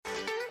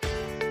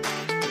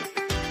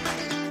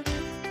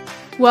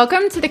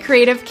Welcome to the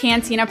Creative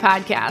Cantina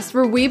podcast,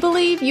 where we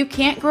believe you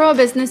can't grow a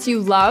business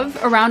you love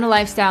around a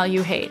lifestyle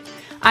you hate.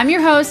 I'm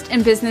your host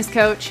and business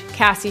coach,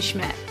 Cassie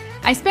Schmidt.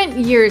 I spent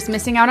years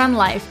missing out on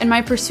life in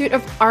my pursuit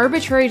of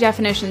arbitrary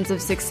definitions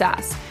of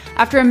success.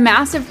 After a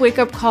massive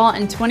wake-up call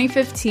in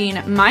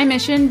 2015, my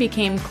mission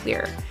became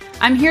clear.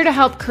 I'm here to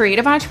help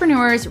creative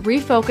entrepreneurs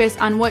refocus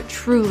on what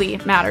truly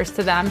matters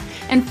to them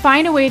and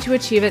find a way to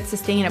achieve it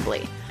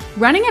sustainably.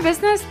 Running a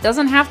business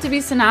doesn't have to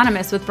be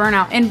synonymous with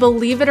burnout, and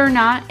believe it or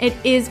not, it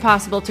is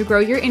possible to grow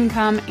your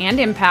income and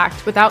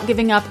impact without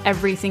giving up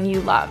everything you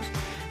love.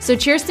 So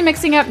cheers to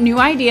mixing up new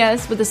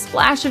ideas with a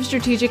splash of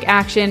strategic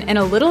action and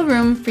a little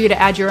room for you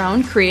to add your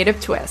own creative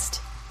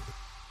twist.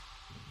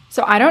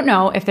 So I don't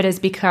know if it is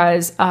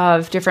because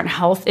of different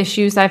health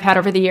issues I've had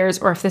over the years,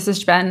 or if this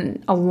has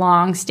been a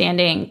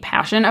long-standing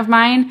passion of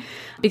mine,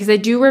 because I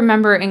do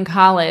remember in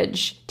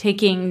college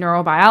taking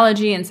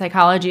neurobiology and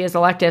psychology as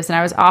electives, and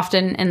I was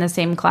often in the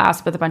same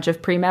class with a bunch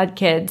of pre-med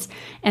kids,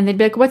 and they'd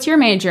be like, "What's your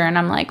major?" And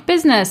I'm like,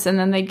 "Business." And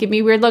then they'd give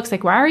me weird looks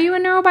like, "Why are you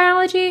in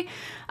neurobiology?"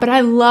 But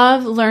I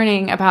love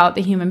learning about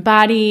the human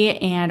body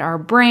and our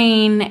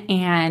brain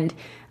and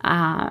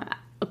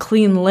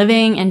clean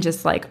living and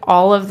just like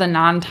all of the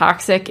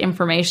non-toxic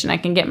information I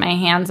can get my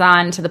hands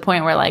on, to the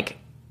point where like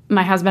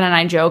my husband and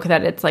I joke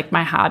that it's like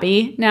my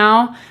hobby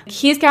now.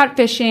 He's got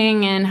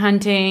fishing and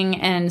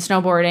hunting and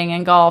snowboarding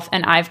and golf,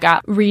 and I've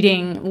got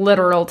reading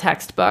literal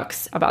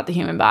textbooks about the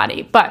human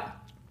body. But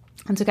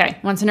that's okay.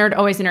 Once a nerd,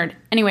 always a nerd.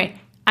 Anyway,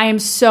 I am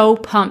so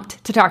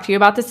pumped to talk to you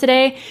about this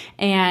today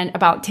and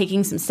about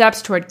taking some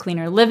steps toward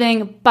cleaner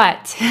living.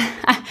 But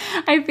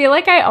I feel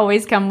like I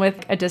always come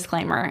with a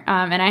disclaimer,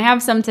 and I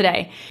have some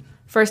today.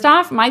 First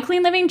off, my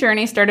clean living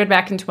journey started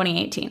back in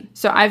 2018.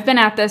 So I've been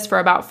at this for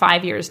about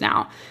 5 years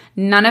now.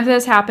 None of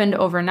this happened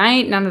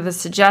overnight. None of the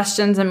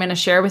suggestions I'm going to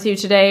share with you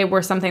today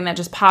were something that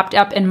just popped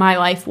up in my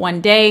life one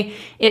day.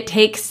 It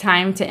takes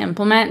time to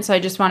implement. So I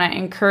just want to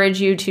encourage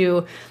you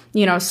to,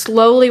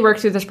 slowly work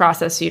through this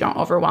process so you don't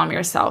overwhelm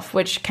yourself,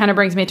 which kind of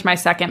brings me to my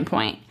second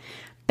point.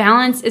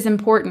 Balance is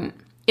important.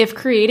 If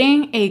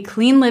creating a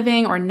clean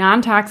living or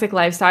non-toxic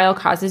lifestyle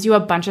causes you a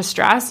bunch of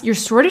stress, you're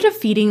sort of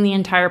defeating the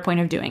entire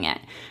point of doing it.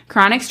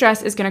 Chronic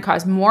stress is going to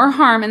cause more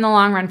harm in the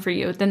long run for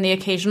you than the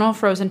occasional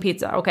frozen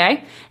pizza,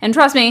 okay? And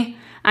trust me,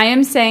 I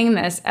am saying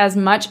this as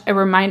much a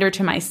reminder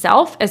to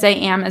myself as I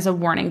am as a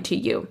warning to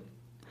you.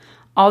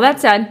 All that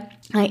said,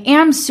 I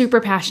am super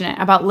passionate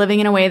about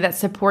living in a way that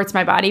supports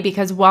my body,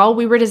 because while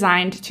we were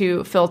designed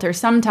to filter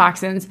some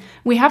toxins,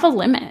 we have a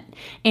limit.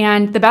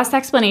 And the best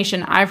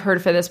explanation I've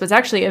heard for this was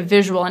actually a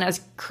visual, and as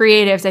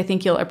creatives, I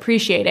think you'll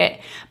appreciate it.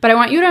 But I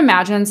want you to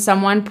imagine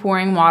someone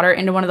pouring water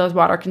into one of those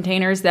water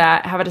containers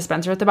that have a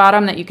dispenser at the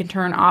bottom that you can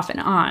turn off and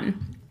on.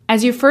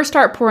 As you first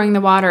start pouring the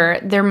water,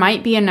 there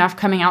might be enough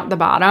coming out the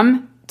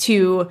bottom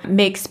to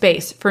make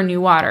space for new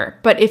water.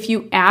 But if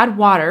you add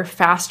water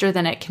faster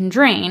than it can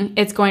drain,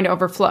 it's going to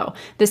overflow.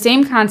 The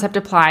same concept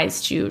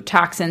applies to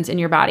toxins in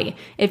your body.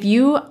 If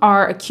you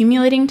are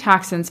accumulating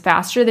toxins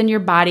faster than your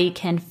body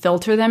can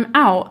filter them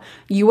out,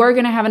 you are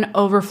going to have an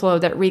overflow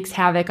that wreaks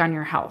havoc on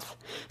your health.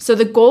 So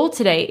the goal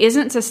today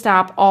isn't to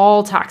stop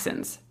all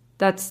toxins.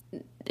 That's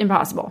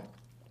impossible.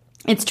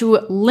 It's to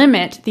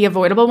limit the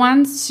avoidable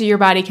ones so your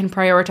body can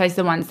prioritize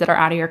the ones that are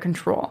out of your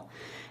control.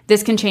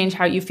 This can change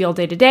how you feel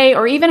day to day,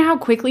 or even how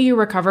quickly you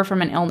recover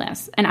from an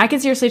illness. And I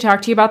could seriously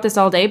talk to you about this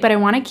all day, but I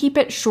want to keep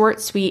it short,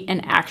 sweet,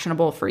 and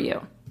actionable for you.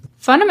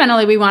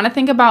 Fundamentally, we want to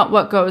think about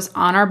what goes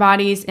on our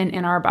bodies and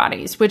in our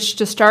bodies, which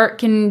to start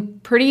can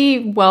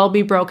pretty well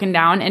be broken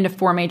down into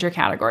 4 major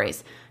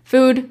categories: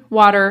 food,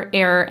 water,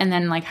 air, and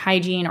then like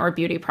hygiene or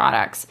beauty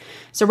products.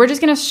 So we're just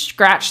going to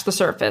scratch the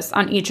surface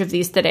on each of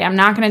these today. I'm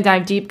not going to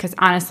dive deep, because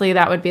honestly,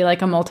 that would be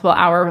like a multiple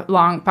hour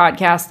long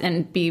podcast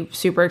and be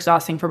super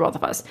exhausting for both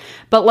of us.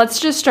 But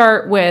let's just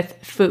start with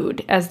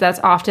food, as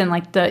that's often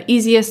like the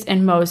easiest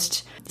and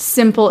most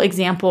simple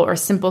example or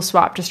simple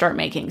swap to start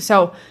making.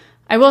 So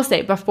I will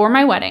say, before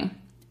my wedding,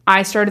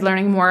 I started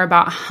learning more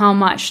about how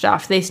much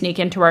stuff they sneak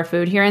into our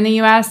food here in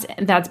the US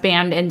that's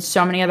banned in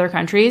so many other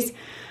countries.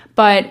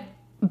 But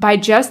by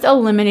just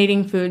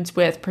eliminating foods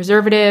with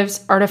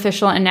preservatives,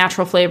 artificial and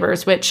natural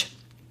flavors, which,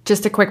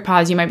 just a quick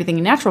pause, you might be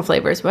thinking natural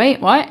flavors.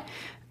 Wait, what?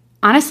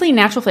 Honestly,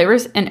 natural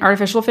flavors and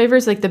artificial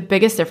flavors, like the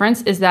biggest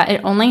difference is that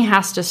it only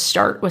has to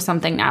start with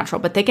something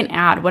natural, but they can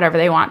add whatever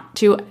they want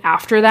to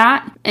after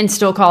that and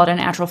still call it a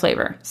natural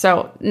flavor.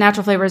 So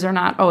natural flavors are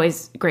not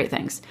always great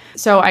things.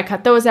 So I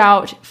cut those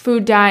out,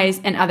 food dyes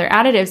and other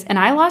additives, and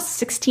I lost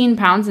 16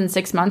 pounds in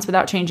 6 months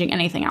without changing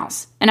anything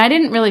else. And I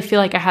didn't really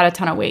feel like I had a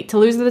ton of weight to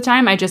lose at the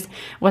time. I just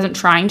wasn't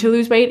trying to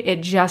lose weight.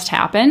 It just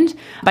happened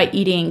by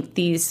eating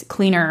these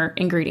cleaner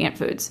ingredient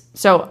foods.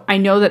 So I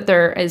know that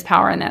there is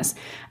power in this.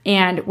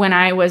 And when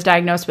I was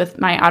diagnosed with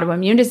my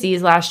autoimmune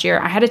disease last year,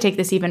 I had to take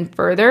this even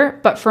further.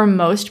 But for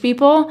most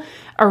people,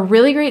 a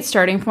really great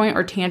starting point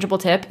or tangible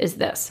tip is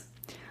this: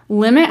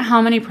 limit how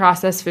many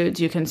processed foods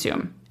you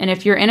consume. And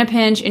if you're in a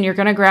pinch and you're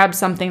going to grab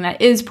something that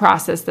is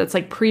processed, that's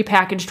like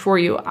prepackaged for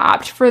you,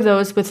 opt for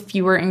those with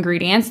fewer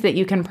ingredients that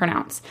you can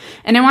pronounce.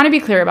 And I want to be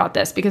clear about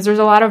this because there's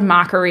a lot of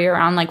mockery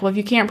around like, well, if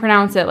you can't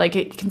pronounce it, like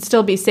it can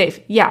still be safe.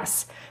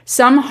 Yes,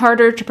 some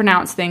harder to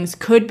pronounce things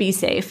could be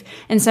safe,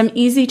 and some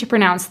easy to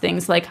pronounce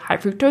things like high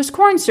fructose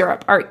corn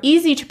syrup are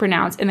easy to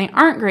pronounce and they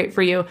aren't great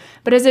for you.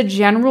 But as a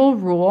general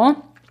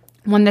rule,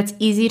 one that's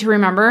easy to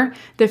remember,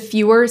 the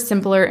fewer,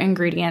 simpler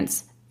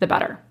ingredients, the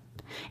better.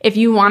 If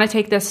you want to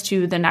take this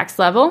to the next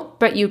level,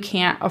 but you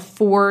can't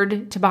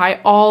afford to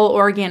buy all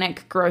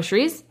organic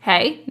groceries,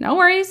 hey, no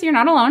worries, you're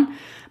not alone.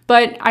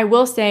 But I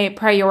will say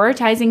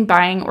prioritizing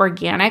buying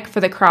organic for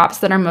the crops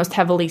that are most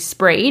heavily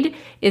sprayed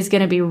is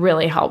going to be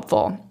really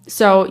helpful.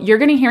 So you're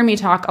going to hear me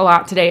talk a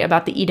lot today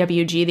about the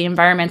EWG, the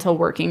Environmental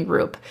Working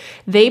Group.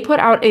 They put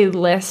out a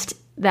list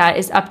that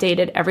is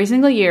updated every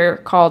single year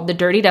called the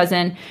Dirty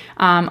Dozen,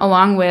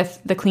 along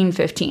with the Clean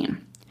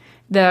 15.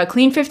 The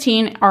Clean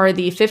 15 are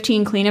the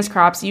 15 cleanest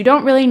crops you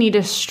don't really need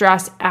to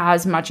stress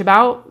as much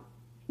about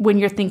when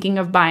you're thinking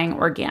of buying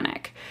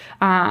organic.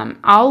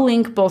 I'll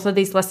link both of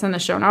these lists in the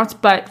show notes,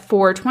 but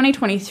for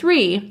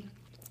 2023,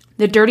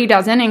 the Dirty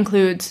Dozen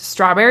includes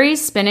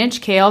strawberries, spinach,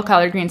 kale,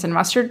 collard greens, and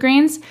mustard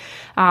greens,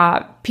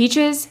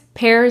 peaches,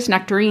 pears,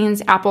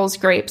 nectarines, apples,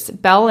 grapes,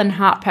 bell and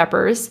hot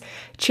peppers,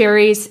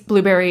 cherries,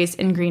 blueberries,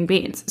 and green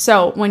beans.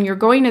 So when you're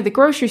going to the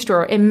grocery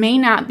store, it may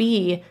not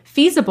be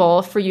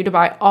feasible for you to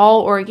buy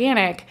all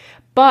organic,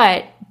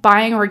 but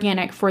buying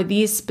organic for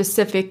these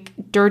specific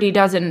Dirty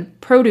Dozen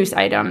produce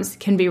items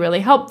can be really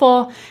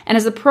helpful. And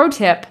as a pro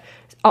tip,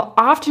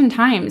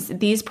 oftentimes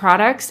these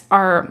products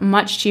are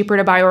much cheaper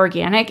to buy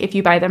organic if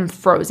you buy them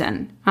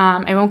frozen.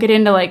 I won't get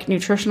into like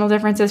nutritional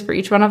differences for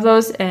each one of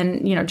those,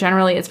 and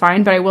generally it's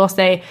fine, but I will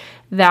say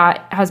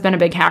that has been a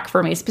big hack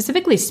for me.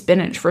 Specifically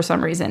spinach, for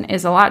some reason,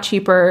 is a lot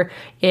cheaper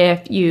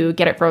if you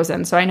get it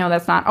frozen. So I know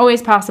that's not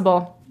always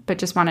possible, but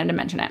just wanted to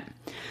mention it.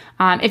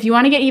 If you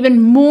want to get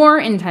even more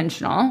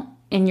intentional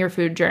in your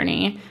food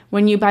journey,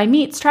 when you buy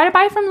meats, try to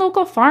buy from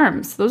local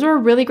farms. Those are a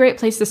really great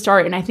place to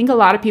start. And I think a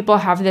lot of people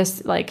have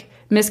this like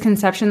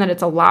misconception that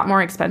it's a lot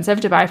more expensive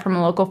to buy from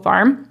a local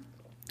farm.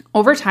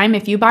 Over time,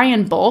 if you buy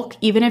in bulk,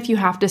 even if you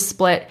have to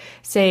split,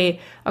 say,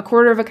 a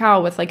quarter of a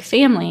cow with like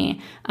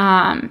family,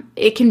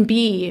 it can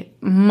be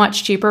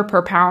much cheaper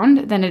per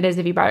pound than it is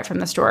if you buy it from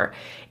the store.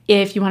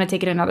 If you want to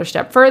take it another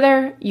step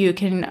further, you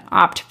can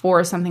opt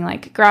for something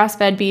like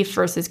grass-fed beef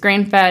versus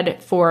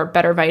grain-fed for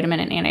better vitamin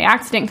and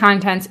antioxidant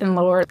contents and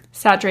lower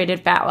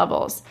saturated fat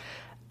levels.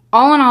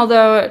 All in all,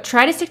 though,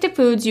 try to stick to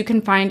foods you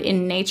can find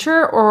in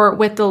nature or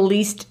with the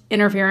least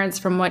interference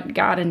from what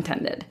God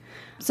intended.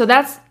 So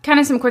that's kind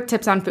of some quick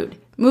tips on food.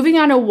 Moving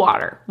on to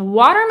water.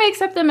 Water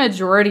makes up the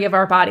majority of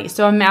our body.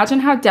 So imagine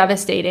how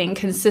devastating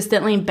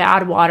consistently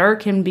bad water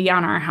can be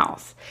on our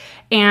health.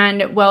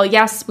 And well,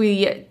 yes,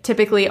 we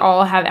typically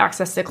all have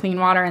access to clean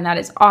water, and that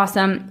is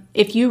awesome.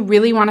 If you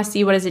really want to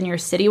see what is in your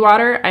city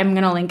water, I'm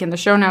going to link in the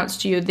show notes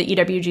to you the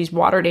EWG's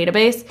water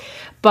database.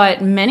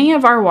 But many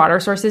of our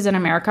water sources in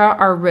America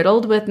are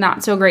riddled with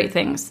not so great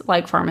things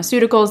like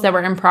pharmaceuticals that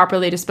were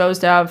improperly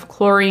disposed of,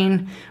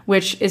 chlorine,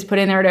 which is put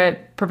in there to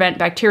prevent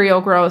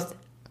bacterial growth,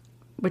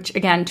 which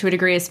again, to a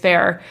degree is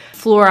fair,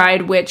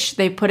 fluoride, which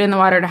they put in the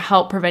water to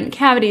help prevent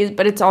cavities,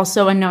 but it's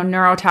also a known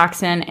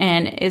neurotoxin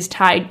and is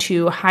tied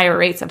to higher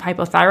rates of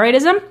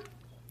hypothyroidism.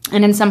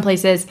 And in some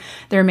places,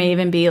 there may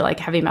even be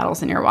like heavy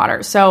metals in your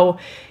water. So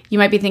you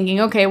might be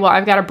thinking, okay, well,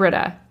 I've got a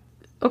Brita.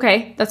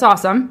 Okay, that's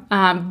awesome.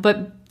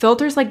 But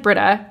filters like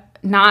Brita,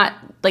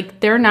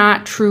 they're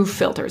not true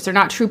filters. They're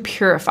not true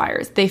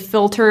purifiers. They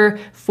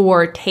filter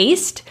for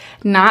taste,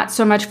 not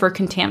so much for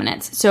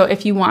contaminants. So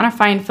if you want to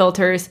find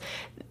filters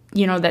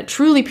that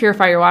truly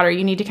purify your water,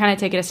 you need to kind of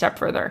take it a step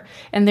further.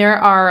 And there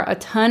are a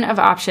ton of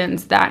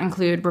options that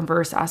include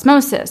reverse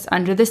osmosis,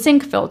 under the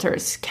sink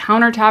filters,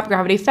 countertop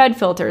gravity fed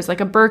filters like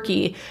a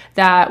Berkey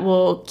that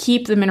will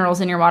keep the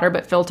minerals in your water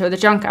but filter the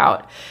junk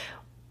out.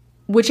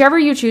 Whichever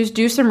you choose,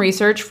 do some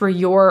research for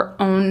your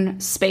own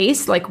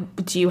space. Like,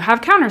 do you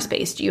have counter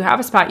space? Do you have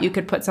a spot you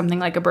could put something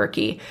like a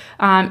Berkey?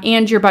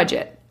 And your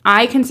budget.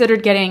 I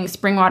considered getting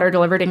spring water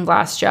delivered in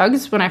glass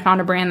jugs when I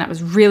found a brand that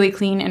was really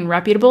clean and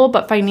reputable,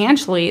 but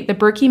financially, the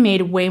Berkey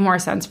made way more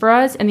sense for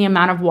us and the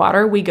amount of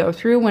water we go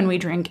through when we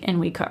drink and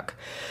we cook.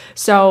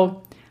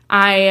 So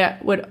I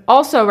would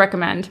also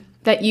recommend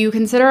that you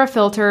consider a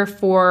filter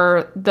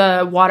for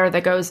the water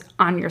that goes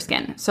on your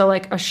skin. So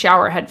like a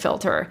shower head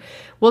filter.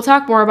 We'll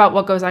talk more about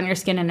what goes on your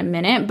skin in a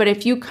minute, but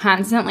if you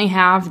constantly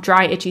have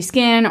dry, itchy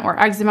skin or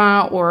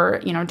eczema or,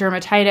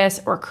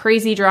 dermatitis or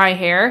crazy dry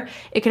hair,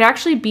 it could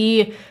actually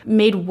be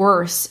made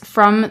worse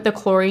from the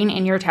chlorine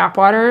in your tap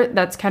water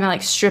that's kind of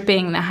like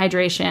stripping the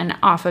hydration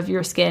off of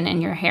your skin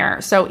and your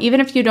hair. So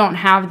even if you don't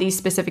have these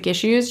specific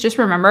issues, just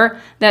remember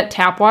that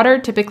tap water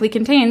typically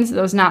contains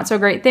those not so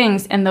great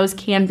things, and those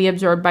can be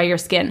absorbed by your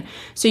skin.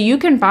 So you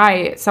can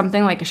buy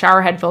something like a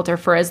shower head filter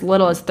for as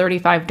little as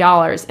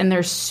 $35, and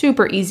they're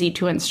super easy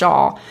to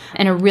install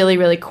and a really,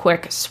 really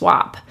quick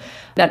swap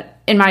that,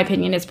 in my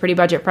opinion, is pretty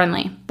budget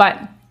friendly. But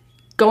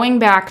going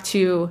back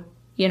to,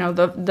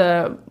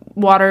 the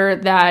water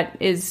that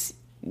is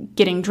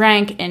getting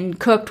drank and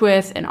cooked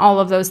with and all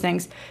of those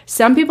things,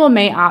 some people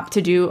may opt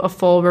to do a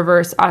full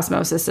reverse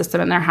osmosis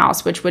system in their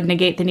house, which would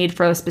negate the need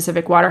for a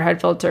specific water head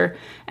filter.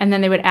 And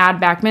then they would add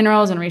back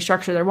minerals and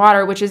restructure their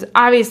water, which is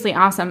obviously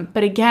awesome.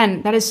 But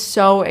again, that is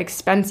so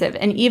expensive.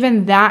 And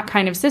even that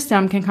kind of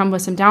system can come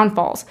with some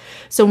downfalls.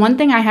 So one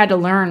thing I had to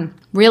learn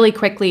really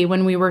quickly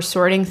when we were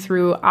sorting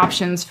through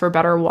options for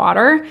better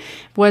water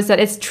was that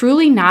it's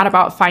truly not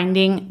about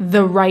finding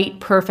the right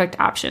perfect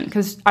option,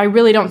 because I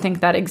really don't think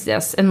that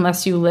exists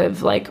unless you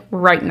live like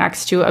right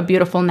next to a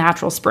beautiful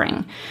natural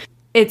spring.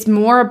 It's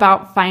more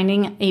about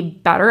finding a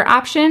better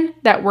option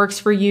that works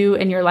for you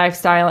and your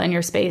lifestyle and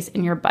your space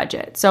and your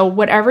budget. So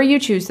whatever you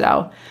choose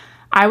though,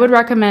 I would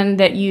recommend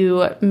that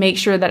you make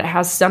sure that it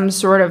has some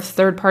sort of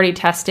third-party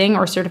testing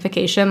or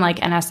certification, like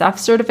NSF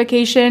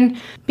certification,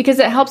 because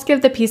it helps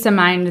give the peace of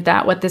mind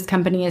that what this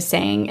company is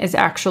saying is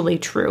actually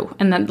true.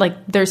 And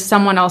that there's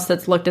someone else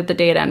that's looked at the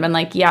data and been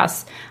like,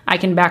 yes, I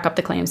can back up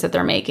the claims that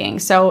they're making.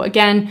 So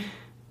again,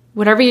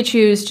 whatever you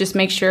choose, just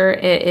make sure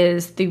it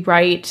is the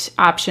right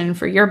option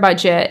for your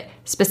budget,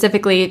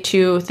 specifically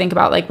to think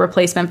about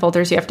replacement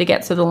filters you have to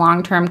get. So the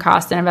long-term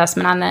cost and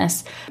investment on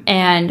this,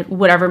 and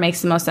whatever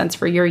makes the most sense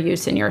for your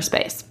use in your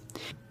space.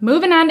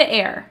 Moving on to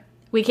air.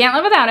 We can't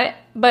live without it,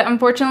 but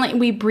unfortunately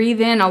we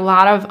breathe in a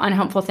lot of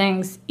unhelpful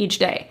things each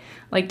day,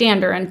 like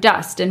dander and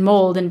dust and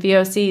mold and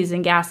VOCs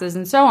and gases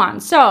and so on.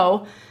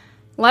 So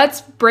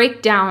let's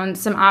break down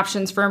some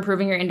options for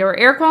improving your indoor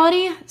air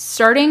quality,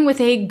 starting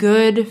with a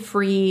good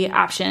free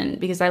option,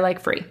 because I like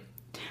free.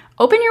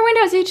 Open your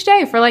windows each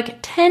day for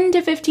 10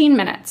 to 15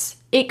 minutes.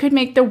 It could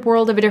make the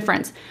world of a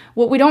difference.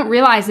 What we don't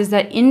realize is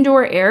that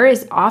indoor air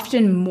is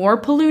often more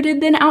polluted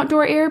than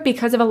outdoor air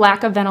because of a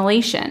lack of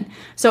ventilation.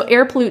 So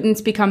air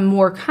pollutants become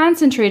more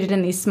concentrated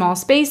in these small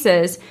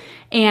spaces,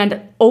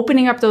 and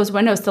opening up those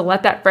windows to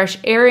let that fresh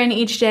air in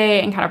each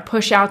day and kind of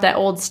push out that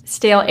old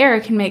stale air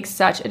can make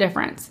such a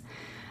difference.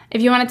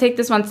 If you want to take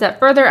this one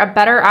step further, a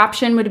better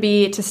option would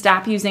be to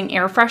stop using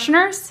air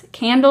fresheners,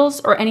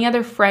 candles, or any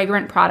other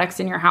fragrant products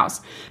in your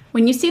house.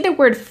 When you see the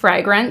word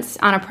fragrance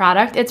on a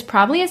product, it's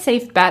probably a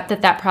safe bet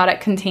that that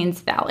product contains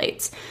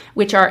phthalates,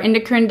 which are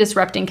endocrine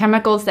disrupting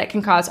chemicals that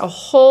can cause a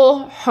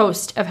whole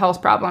host of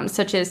health problems,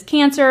 such as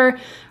cancer,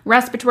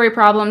 respiratory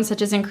problems,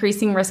 such as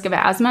increasing risk of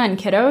asthma in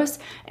kiddos,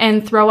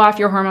 and throw off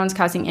your hormones,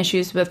 causing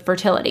issues with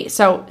fertility.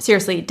 So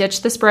seriously,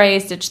 ditch the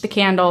sprays, ditch the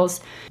candles,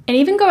 and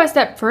even go a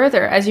step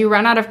further. As you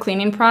run out of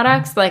cleaning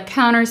products like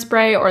counter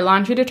spray or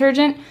laundry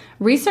detergent,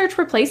 research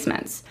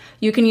replacements.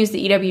 You can use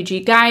the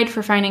EWG guide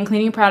for finding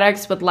cleaning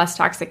products with less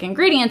toxic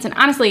ingredients. And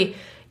honestly,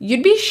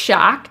 you'd be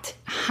shocked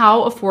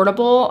how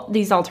affordable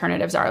these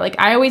alternatives are.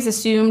 I always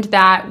assumed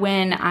that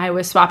when I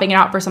was swapping it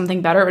out for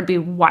something better, it would be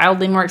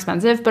wildly more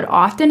expensive, but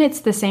often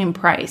it's the same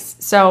price.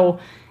 So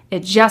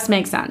it just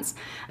makes sense.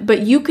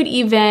 But you could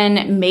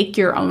even make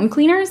your own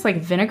cleaners, like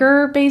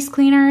vinegar-based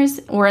cleaners,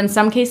 or in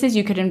some cases,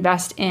 you could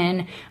invest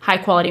in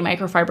high-quality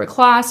microfiber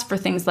cloths for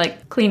things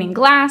like cleaning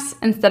glass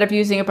instead of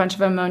using a bunch of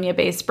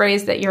ammonia-based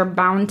sprays that you're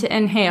bound to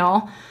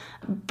inhale.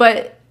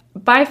 But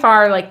by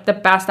far, the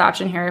best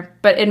option here,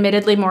 but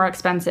admittedly more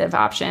expensive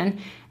option,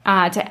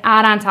 to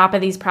add on top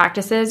of these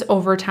practices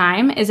over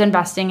time is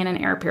investing in an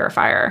air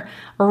purifier.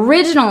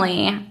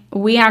 Originally,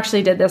 we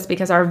actually did this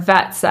because our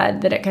vet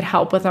said that it could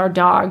help with our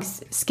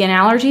dog's skin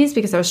allergies,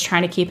 because I was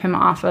trying to keep him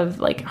off of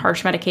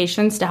harsh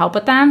medications to help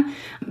with them.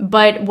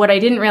 But what I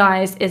didn't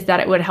realize is that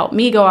it would help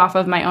me go off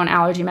of my own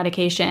allergy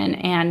medication,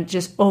 and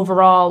just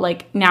overall,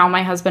 now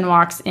my husband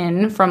walks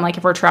in from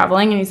if we're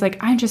traveling and he's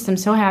like, I just am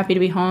so happy to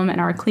be home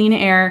and our clean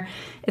air.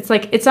 It's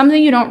it's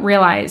something you don't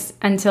realize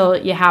until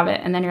you have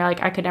it, and then you're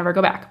I could never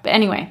go back. But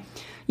anyway,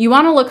 you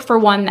want to look for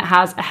one that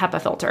has a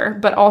HEPA filter,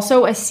 but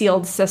also a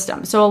sealed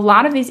system. So a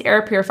lot of these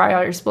air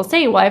purifiers will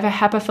say, well, I have a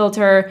HEPA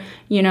filter,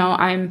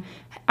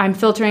 I'm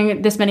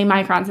filtering this many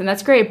microns, and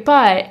that's great.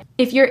 But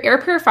if your air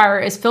purifier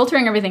is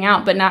filtering everything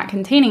out but not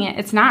containing it,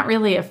 it's not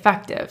really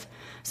effective.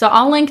 So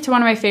I'll link to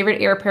one of my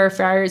favorite air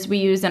purifiers we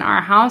use in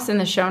our house in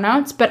the show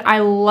notes, but I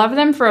love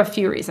them for a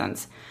few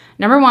reasons.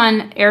 Number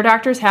one, air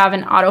doctors have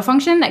an auto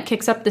function that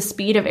kicks up the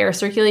speed of air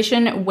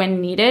circulation when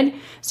needed.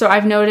 So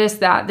I've noticed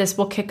that this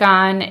will kick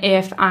on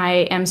if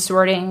I am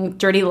sorting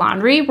dirty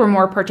laundry where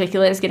more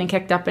particulate is getting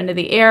kicked up into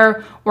the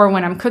air, or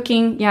when I'm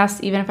cooking,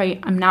 yes, even if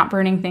I'm not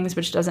burning things,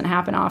 which doesn't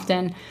happen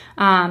often.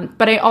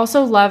 But I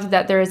also love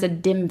that there is a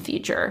dim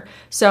feature.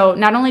 So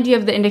not only do you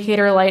have the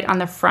indicator light on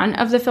the front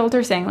of the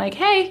filter saying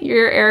hey,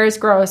 your air is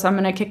gross, I'm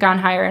going to kick on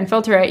higher and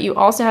filter it, you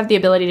also have the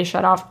ability to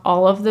shut off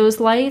all of those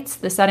lights,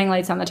 the setting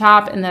lights on the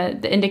top and the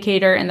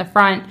indicator in the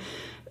front.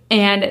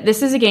 And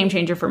this is a game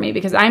changer for me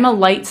because I'm a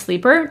light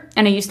sleeper,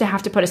 and I used to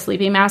have to put a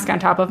sleeping mask on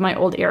top of my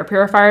old air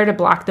purifier to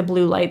block the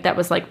blue light that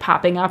was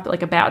popping up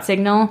like a bat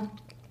signal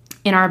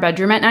in our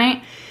bedroom at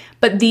night.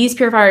 But these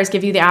purifiers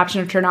give you the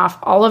option to turn off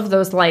all of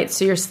those lights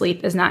so your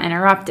sleep is not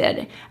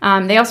interrupted.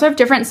 They also have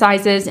different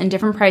sizes and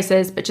different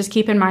prices, but just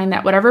keep in mind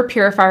that whatever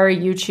purifier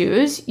you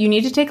choose, you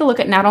need to take a look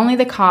at not only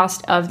the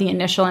cost of the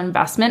initial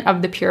investment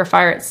of the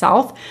purifier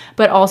itself,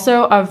 but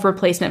also of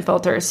replacement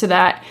filters so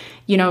that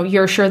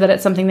you're sure that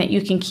it's something that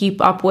you can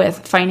keep up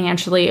with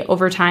financially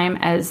over time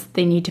as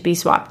they need to be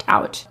swapped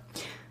out.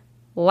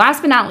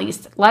 Last but not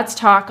least, let's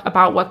talk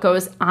about what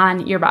goes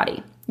on your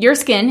body. Your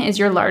skin is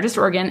your largest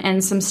organ,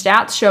 and some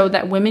stats show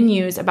that women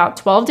use about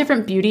 12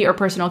 different beauty or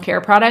personal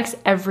care products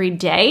every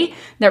day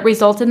that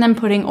result in them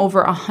putting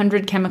over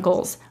 100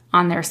 chemicals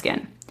on their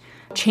skin.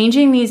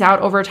 Changing these out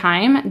over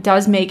time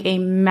does make a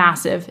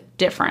massive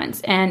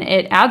difference, and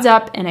it adds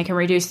up, and it can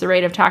reduce the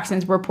rate of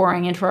toxins we're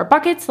pouring into our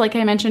buckets, like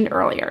I mentioned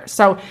earlier.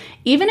 So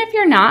even if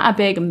you're not a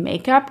big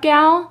makeup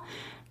gal,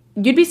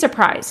 you'd be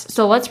surprised.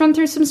 So let's run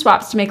through some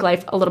swaps to make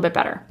life a little bit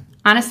better.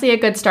 Honestly, a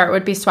good start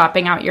would be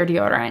swapping out your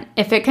deodorant.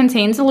 If it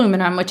contains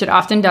aluminum, which it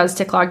often does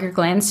to clog your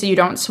glands so you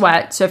don't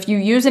sweat, so if you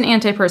use an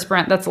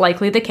antiperspirant, that's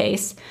likely the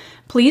case,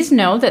 please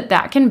know that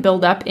that can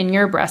build up in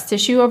your breast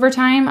tissue over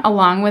time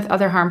along with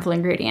other harmful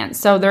ingredients.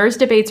 So there's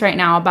debates right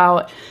now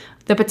about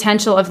the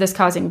potential of this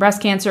causing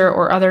breast cancer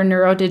or other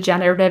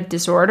neurodegenerative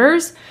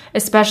disorders,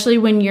 especially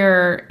when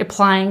you're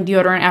applying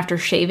deodorant after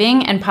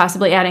shaving and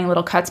possibly adding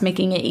little cuts,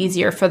 making it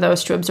easier for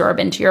those to absorb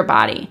into your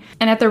body.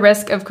 And at the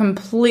risk of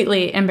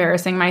completely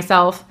embarrassing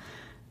myself,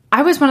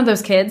 I was one of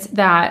those kids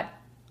that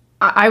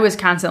I was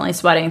constantly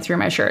sweating through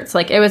my shirts.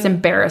 Like, it was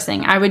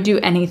embarrassing. I would do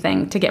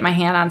anything to get my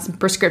hand on some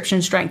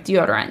prescription strength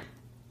deodorant.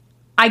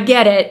 I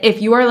get it.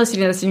 If you are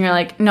listening to this and you're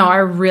like, no, I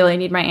really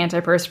need my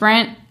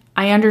antiperspirant,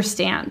 I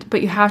understand,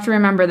 but you have to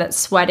remember that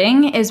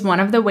sweating is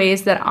one of the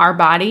ways that our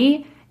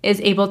body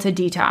is able to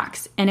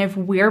detox. And if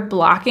we're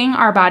blocking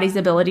our body's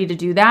ability to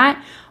do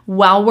that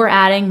while we're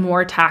adding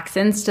more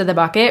toxins to the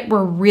bucket,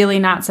 we're really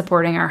not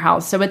supporting our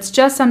health. So it's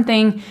just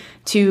something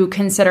to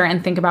consider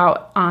and think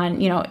about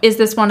on, is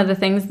this one of the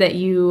things that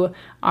you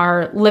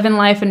are living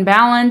life in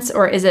balance,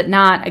 or is it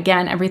not?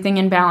 Again, everything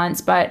in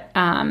balance, but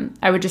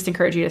I would just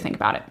encourage you to think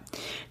about it.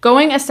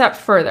 Going a step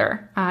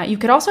further, you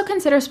could also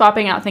consider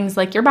swapping out things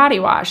like your body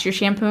wash, your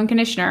shampoo and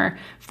conditioner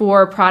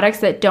for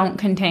products that don't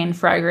contain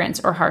fragrance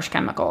or harsh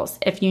chemicals.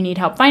 If you need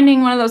help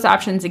finding one of those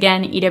options,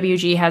 again,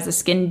 EWG has a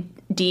skin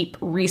deep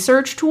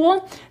research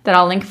tool that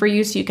I'll link for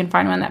you so you can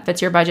find one that fits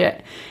your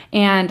budget.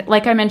 And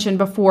like I mentioned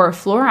before,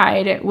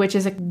 fluoride, which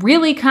is a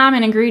really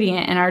common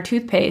ingredient in our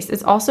toothpaste,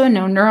 is also a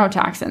known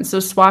neurotoxin. So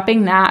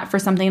swapping that for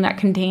something that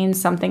contains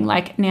something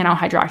like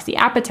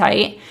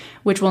nanohydroxyapatite,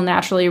 which will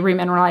naturally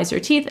remineralize your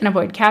teeth and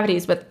avoid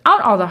cavities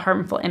without all the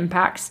harmful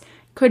impacts,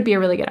 could be a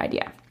really good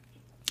idea.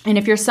 And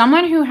if you're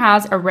someone who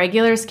has a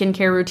regular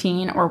skincare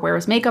routine or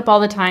wears makeup all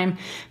the time,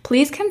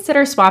 please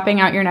consider swapping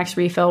out your next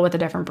refill with a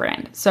different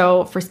brand.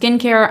 So for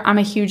skincare, I'm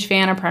a huge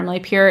fan of Primarily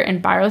Pure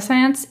and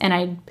Bioscience, and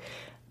I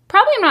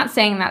probably am not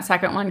saying that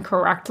second one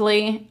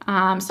correctly,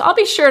 so I'll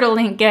be sure to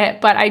link it,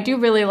 but I do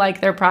really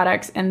like their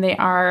products, and they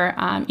are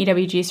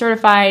EWG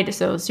certified,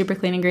 so super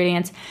clean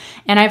ingredients.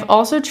 And I've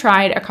also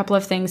tried a couple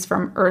of things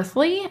from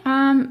Earthly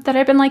that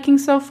I've been liking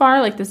so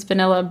far, like this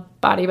vanilla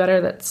body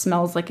butter that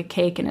smells like a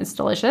cake and is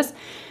delicious.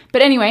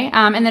 But anyway,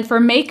 and then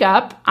for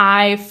makeup,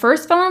 I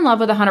first fell in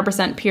love with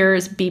 100%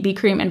 Pure's BB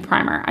cream and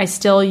primer. I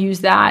still use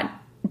that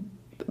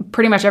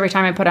pretty much every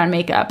time I put on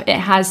makeup. It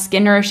has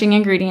skin nourishing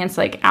ingredients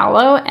like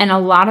aloe, and a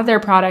lot of their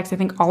products, I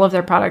think all of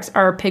their products,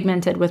 are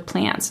pigmented with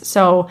plants.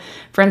 So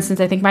for instance,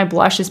 I think my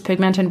blush is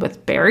pigmented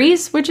with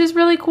berries, which is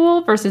really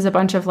cool versus a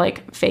bunch of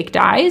like fake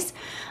dyes.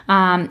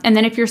 And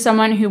then if you're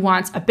someone who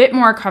wants a bit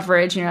more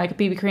coverage and you're like,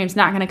 BB cream's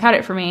not going to cut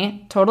it for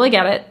me, totally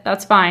get it.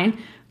 That's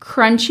fine.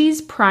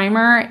 Crunchi's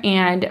primer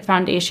and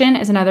foundation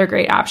is another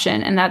great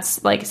option, and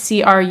that's like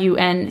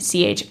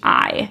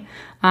CRUNCHI.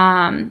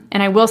 And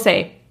I will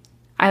say,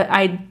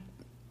 I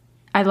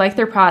like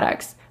their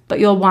products, but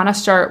you'll want to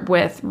start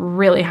with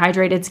really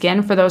hydrated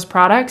skin for those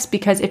products,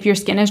 because if your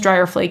skin is dry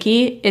or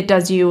flaky, it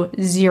does you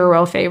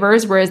zero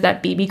favors, whereas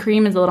that BB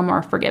cream is a little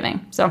more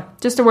forgiving. So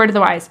just a word of the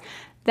wise.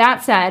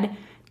 That said,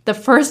 the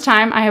first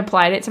time I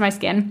applied it to my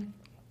skin,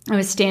 I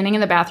was standing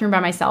in the bathroom by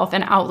myself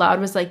and out loud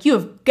was like, you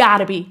have got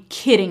to be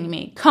kidding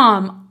me.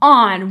 Come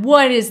on.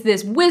 What is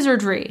this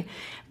wizardry?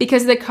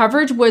 Because the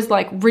coverage was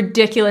like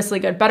ridiculously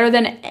good, better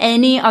than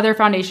any other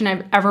foundation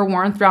I've ever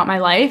worn throughout my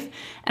life.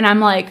 And I'm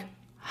like,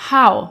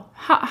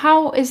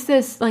 how is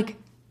this like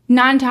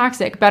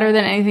non-toxic, better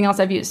than anything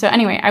else I've used? So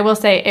anyway, I will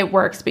say it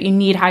works, but you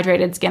need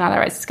hydrated skin.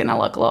 Otherwise it's going to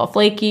look a little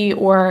flaky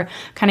or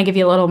kind of give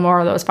you a little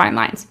more of those fine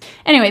lines.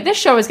 Anyway, this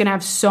show is going to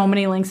have so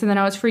many links in the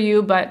notes for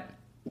you, but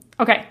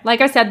okay,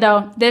 like I said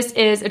though, this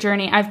is a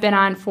journey I've been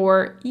on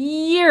for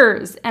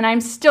years, and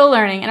I'm still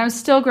learning and I'm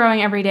still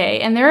growing every day.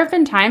 And there have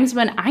been times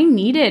when I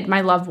needed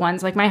my loved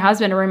ones, like my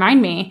husband, to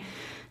remind me,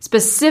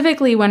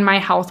 specifically when my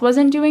health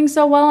wasn't doing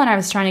so well and I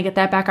was trying to get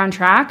that back on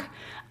track,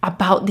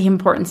 about the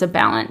importance of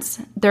balance.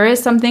 There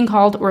is something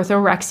called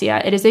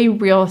orthorexia. It is a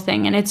real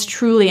thing, and it's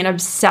truly an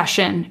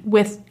obsession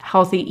with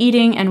healthy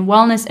eating and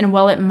wellness. And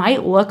while it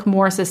might look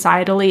more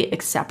societally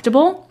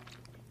acceptable,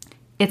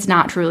 it's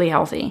not truly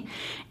healthy.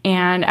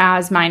 And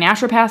as my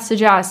naturopath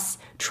suggests,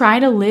 try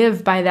to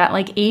live by that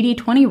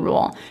 80-20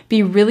 rule.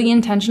 Be really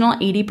intentional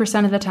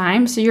 80% of the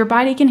time so your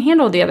body can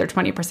handle the other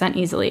 20%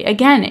 easily.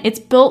 Again, it's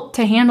built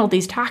to handle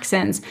these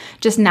toxins,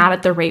 just not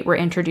at the rate we're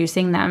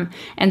introducing them.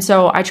 And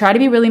so I try to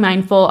be really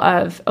mindful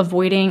of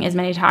avoiding as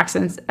many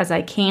toxins as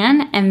I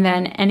can. And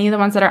then any of the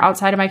ones that are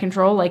outside of my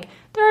control,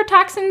 there are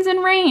toxins in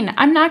rain.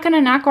 I'm not going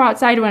to not go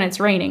outside when it's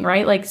raining,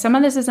 right? Some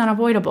of this is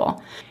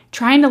unavoidable.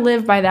 Trying to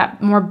live by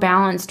that more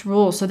balanced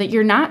rule so that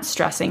you're not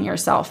stressing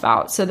yourself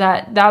out, so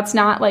that that's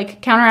not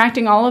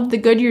counteracting all of the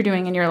good you're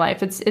doing in your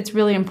life. It's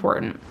really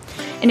important.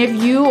 And if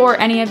you or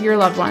any of your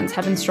loved ones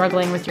have been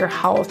struggling with your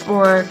health,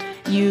 or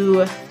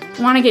you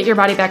want to get your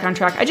body back on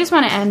track, I just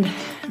want to end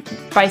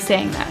by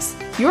saying this.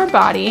 Your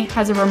body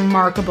has a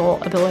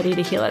remarkable ability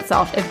to heal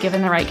itself if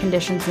given the right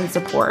conditions and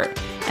support.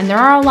 And there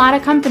are a lot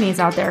of companies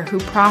out there who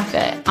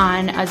profit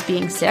on us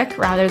being sick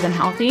rather than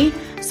healthy.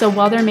 So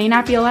while there may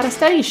not be a lot of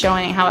studies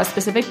showing how a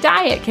specific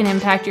diet can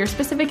impact your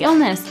specific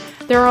illness,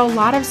 there are a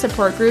lot of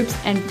support groups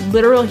and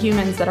literal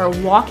humans that are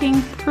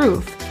walking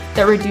proof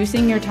that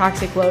reducing your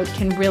toxic load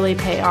can really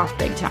pay off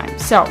big time.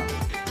 So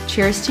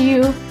cheers to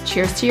you,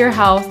 cheers to your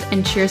health,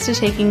 and cheers to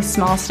taking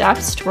small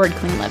steps toward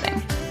clean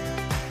living.